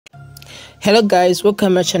Hello guys, welcome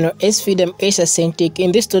to my channel SVDM Authentic.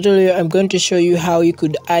 In this tutorial I'm going to show you how you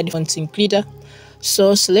could add fonts in Krita.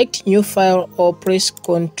 So select new file or press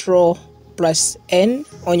Ctrl+N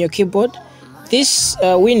on your keyboard. This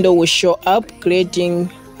window will show up creating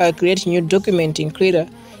new document in Krita.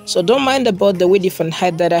 So don't mind about the width and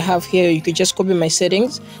height that I have here. You could just copy my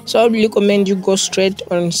settings. So I would recommend you go straight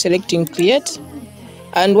on selecting create.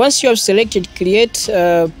 And once you have selected create,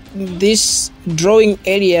 this drawing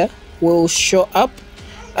area will show up,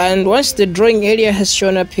 and once the drawing area has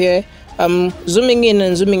shown up here, I'm zooming in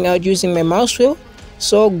and zooming out using my mouse wheel.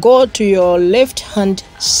 So go to your left hand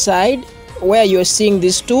side where you're seeing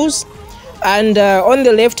these tools, and on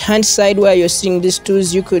the left hand side where you're seeing these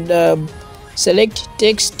tools, you could select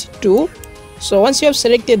text tool. So once you have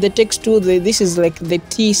selected the text tool, this is like the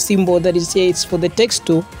T symbol that is here, it's for the text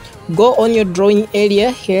tool. Go on your drawing area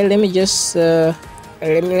here. Let me just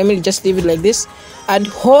leave it like this, and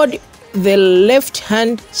hold the left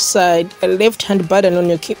hand button on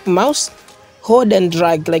your mouse. Hold and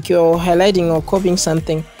drag like you're highlighting or copying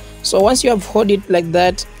something. So once you have hold it like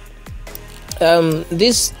that,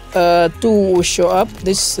 this tool will show up.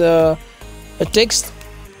 This text,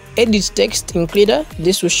 edit text in Krita,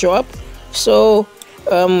 this will show up. So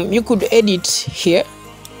you could edit here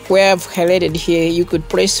where I've highlighted here. You could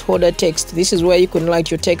press holder text. This is where you can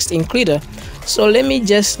write your text in Krita. So let me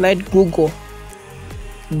just write Google.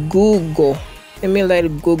 Let me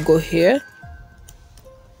write Google here.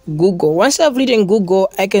 Google. Once I've written Google,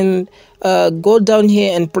 I can go down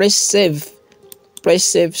here and press save.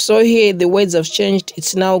 So here the words have changed.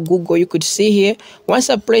 It's now Google. You could see here. Once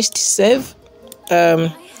I pressed save,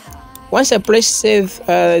 the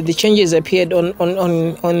changes appeared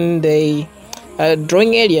on the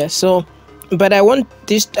drawing area. So but I want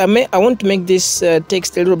to make this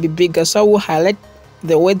text a little bit bigger, so I will highlight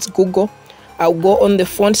the words Google. I'll go on the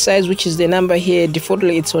font size, which is the number here.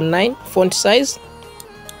 Defaultly it's on 9 font size.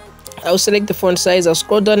 I'll select the font size. I'll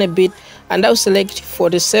scroll down a bit and I'll select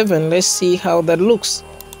 47. Let's see how that looks,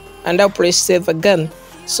 and I'll press save again.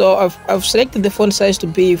 So I've selected the font size to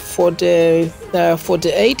be 48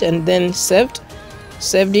 and then saved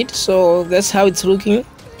it. So that's how it's looking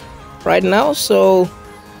right now. So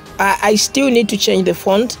I still need to change the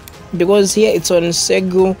font because here it's on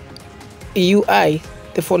Segu UI,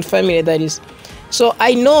 the font family that is. So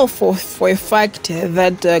I know for a fact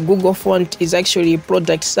that Google font is actually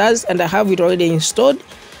product size, and I have it already installed.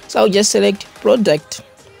 So I'll just select product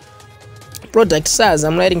size.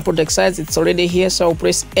 I'm writing product size, it's already here. So I'll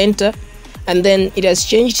press enter, and then it has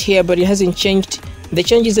changed here, but it hasn't changed. The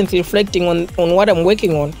change isn't reflecting on what I'm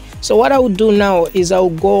working on. So what I will do now is I'll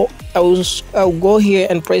go here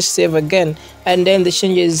and press save again, and then the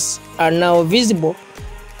changes are now visible.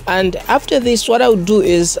 And after this, what I'll do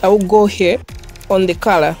is I'll go here on the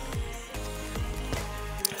color.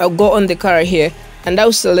 I'll go on the color here, and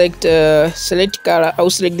I'll select color. I'll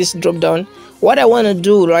select this drop down. What I want to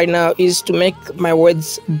do right now is to make my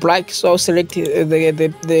words black. So I'll select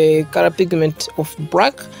the color pigment of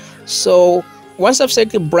black. So once I've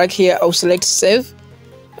selected black here, I'll select save.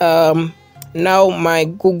 Now my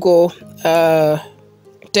Google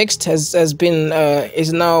text is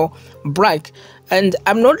now black, and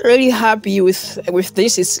I'm not really happy with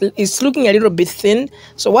this. It's looking a little bit thin.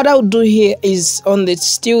 So what I'll do here is on the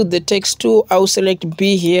text tool, I'll select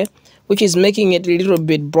B here, which is making it a little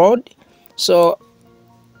bit broad. So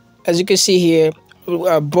as you can see here,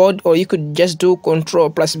 broad, or you could just do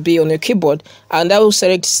Ctrl+B on your keyboard, and I will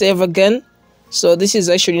select save again. So this is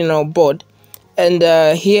actually now broad, and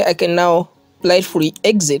here I can now lightfully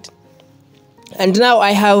exit, and now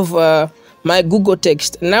I have my Google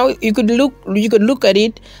text. Now you could look at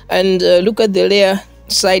it and look at the layer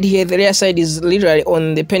side here. The layer side is literally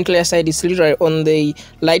on the paint layer side, is literally on the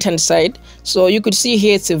right hand side. So you could see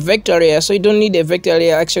here it's a vector layer, so you don't need a vector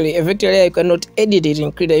layer. Actually, a vector layer you cannot edit it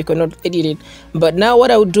in Krita, you cannot edit it. But now what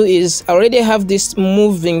I would do is I already have this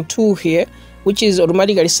moving tool here, which is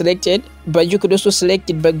automatically selected, but you could also select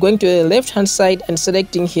it by going to the left hand side and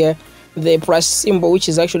selecting here the plus symbol, which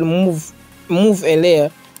is actually move a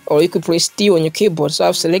layer, or you could press T on your keyboard. So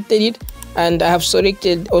I've selected it, and I have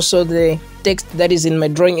selected also the text that is in my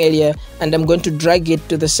drawing area, and I'm going to drag it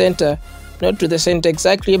to the center. Not to the center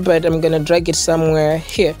exactly, but I'm going to drag it somewhere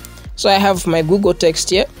here. So I have my Google text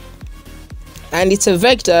here, and it's a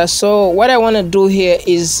vector. So what I want to do here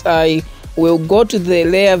is I will go to the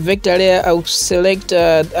layer, vector layer. I will select,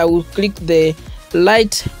 I will click the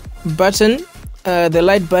light button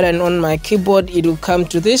on my keyboard. It will come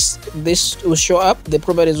to this will show up, the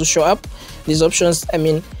properties will show up, these options,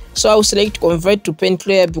 So I'll select convert to paint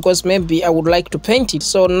layer because maybe I would like to paint it.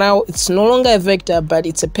 So now it's no longer a vector, but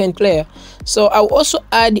it's a paint layer. So I'll also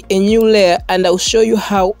add a new layer, and I'll show you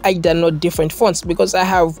how I download different fonts because I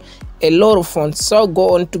have a lot of fonts. So I'll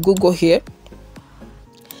go on to Google here.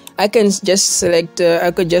 I can just select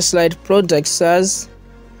I could just select products as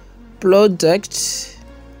product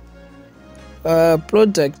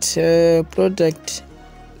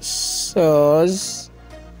source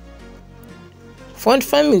font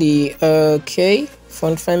family. Okay,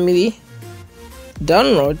 font family,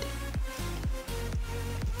 download.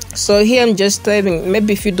 So here I'm just typing.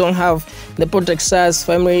 Maybe if you don't have the product size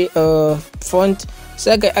family font,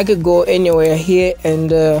 so I could go anywhere here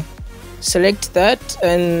and select that,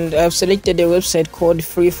 and I've selected a website called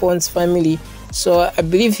Free Fonts Family. So I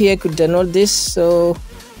believe here I could download this. So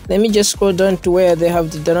let me just scroll down to where they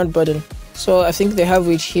have the download button. So I think they have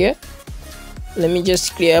it here. Let me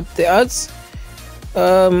just clear up the ads.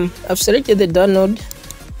 I've selected the download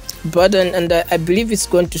button, and I believe it's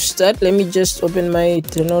going to start. Let me just open my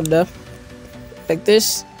download app like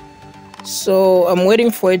this. So I'm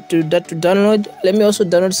waiting for it to download. Let me also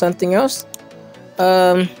download something else.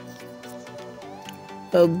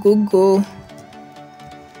 Google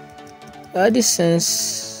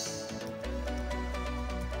AdSense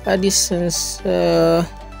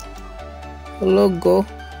logo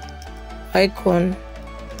icon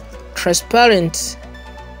transparent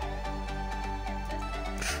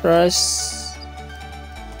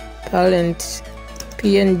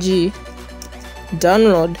PNG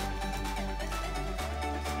download.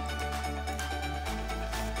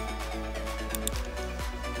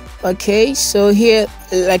 Okay, so here,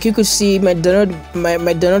 like you could see, my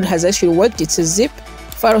download has actually worked. It's a zip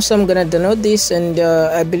file, so I'm gonna download this, and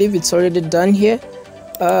I believe it's already done here.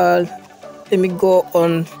 Let me go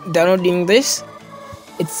on downloading this.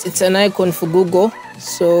 It's an icon for Google,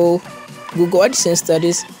 so Google AdSense, that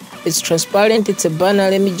is. It's transparent, it's a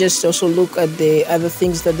banner. Let me just also look at the other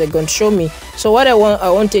things that they're going to show me. So what I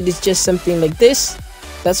wanted is just something like this.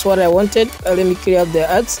 That's what I wanted. Let me clear up the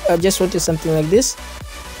ads. I just wanted something like this.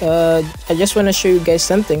 I just want to show you guys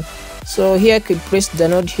something. So here I could press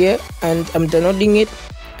download here, and I'm downloading it.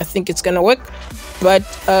 I think it's gonna work, but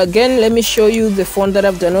again, let me show you the font that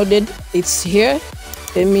I've downloaded. It's here.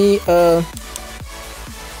 Let me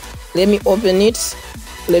open it.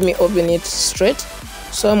 Let me open it straight.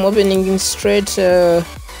 So I'm opening it straight.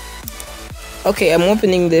 Okay, I'm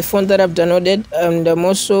opening the font that I've downloaded, and I'm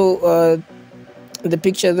also the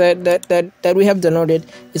picture that we have downloaded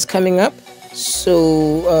is coming up.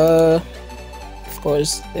 So of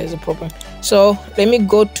course there's a problem. So let me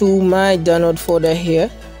go to my download folder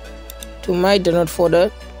here,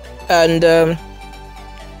 and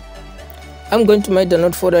I'm going to my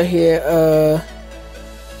download folder here.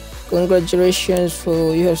 Congratulations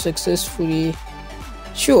for you have successfully,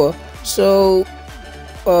 sure. So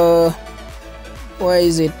where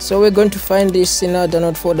is it? So we're going to find this in our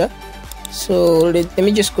download folder. So let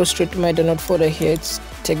me just go straight to my download folder here. It's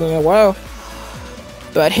taking a while,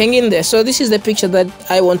 but hang in there. So this is the picture that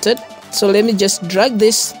I wanted. So let me just drag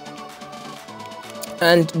this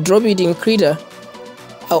and drop it in Krita.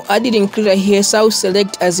 I'll add it in Krita here. So I'll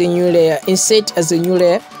select as a new layer, insert as a new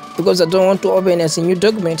layer, because I don't want to open as a new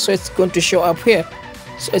document. So it's going to show up here.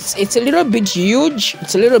 So it's a little bit huge.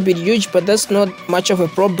 It's a little bit huge, but that's not much of a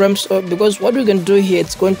problem. So because what we're going to do here,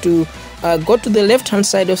 it's going to go to the left hand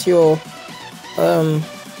side of your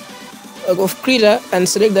of Krita and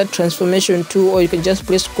select that transformation tool, or you can just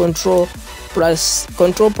press Control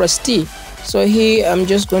plus T. So here I'm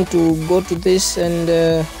just going to go to this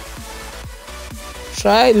and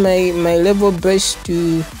try my level best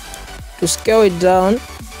to scale it down.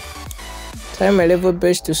 Try my level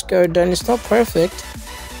best to scale it down. It's not perfect,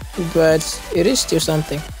 but it is still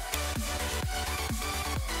something.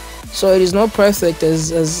 So it is not perfect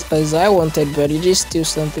as I wanted, but it is still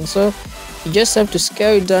something. So you just have to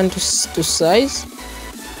scale it down to size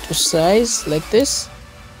like this,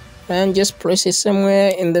 and just press it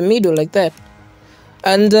somewhere in the middle like that.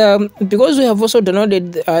 And because we have also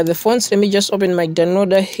downloaded the fonts, let me just open my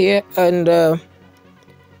downloader here and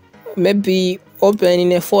maybe open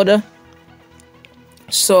in a folder.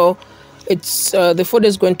 So it's the folder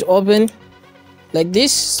is going to open like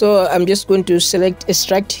this. So I'm just going to select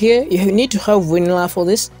extract here. You need to have vanilla for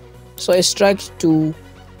this. So extract to,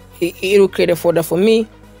 it will create a folder for me,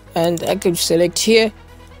 and I can select here,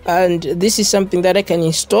 and this is something that I can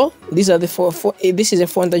install. These are the this is a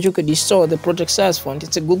font that you could install, the project size font.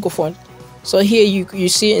 It's a Google font. So here you're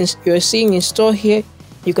seeing install here.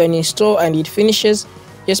 You can install and it finishes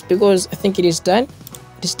just because I think it is done.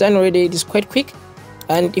 It is done already. It is quite quick.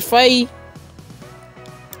 And if I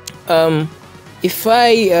if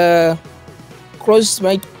I close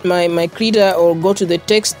my Krita or go to the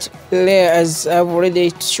text layer as I've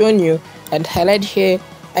already shown you and highlight here,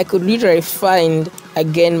 I could literally find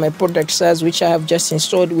again my product size which I have just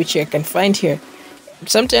installed, which I can find here.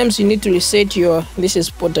 Sometimes you need to reset your, this is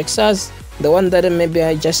product size, the one that maybe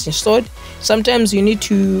I just installed. Sometimes you need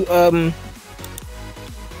to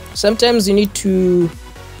sometimes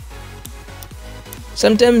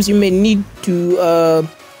you may need to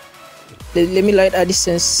let me light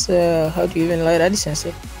AdSense. How do you even light AdSense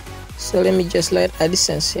here? So let me just light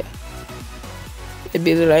AdSense here.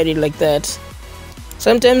 Maybe light it like that.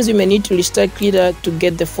 Sometimes you may need to restart Krita to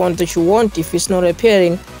get the font that you want if it's not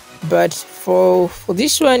appearing. But for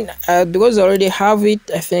this one, because I already have it,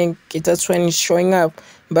 I think that's when it's showing up.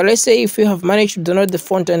 But let's say if you have managed to download the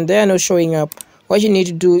font and they are not showing up, what you need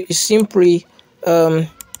to do is simply let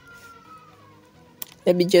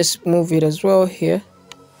me just move it as well here.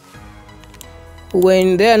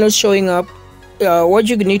 When they are not showing up, what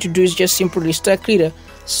you need to do is just simply restart Krita.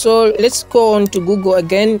 So let's go on to Google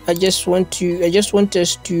again. I just want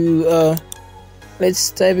us to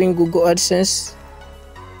let's type in Google AdSense,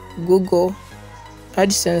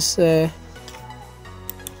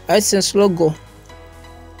 AdSense logo.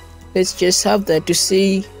 Let's just have that to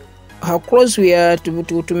see how close we are to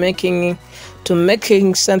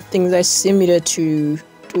making something that's similar to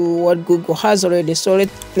what Google has already. So let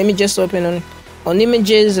me just open on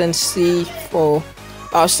images and see for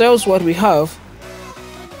ourselves what we have.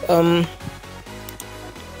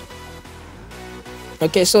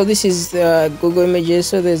 Okay, so this is Google Images.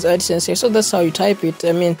 So there's AdSense here. So that's how you type it.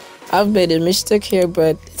 I mean, I've made a mistake here,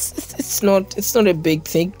 but it's not a big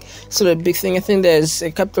thing. It's not a big thing. I think there's a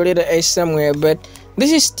capital letter S somewhere, but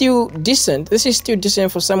this is still decent. This is still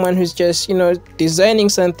decent for someone who's just, you know, designing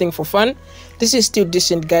something for fun. This is still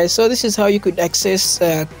decent, guys. So this is how you could access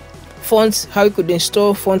fonts, how you could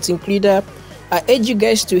install fonts in Krita. I urge you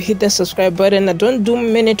guys to hit the subscribe button. I don't do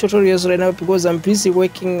many tutorials right now because I'm busy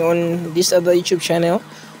working on this other YouTube channel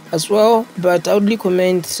as well, but I would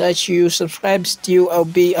recommend that you subscribe. Still, I'll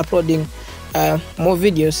be uploading more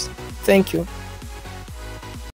videos. Thank you.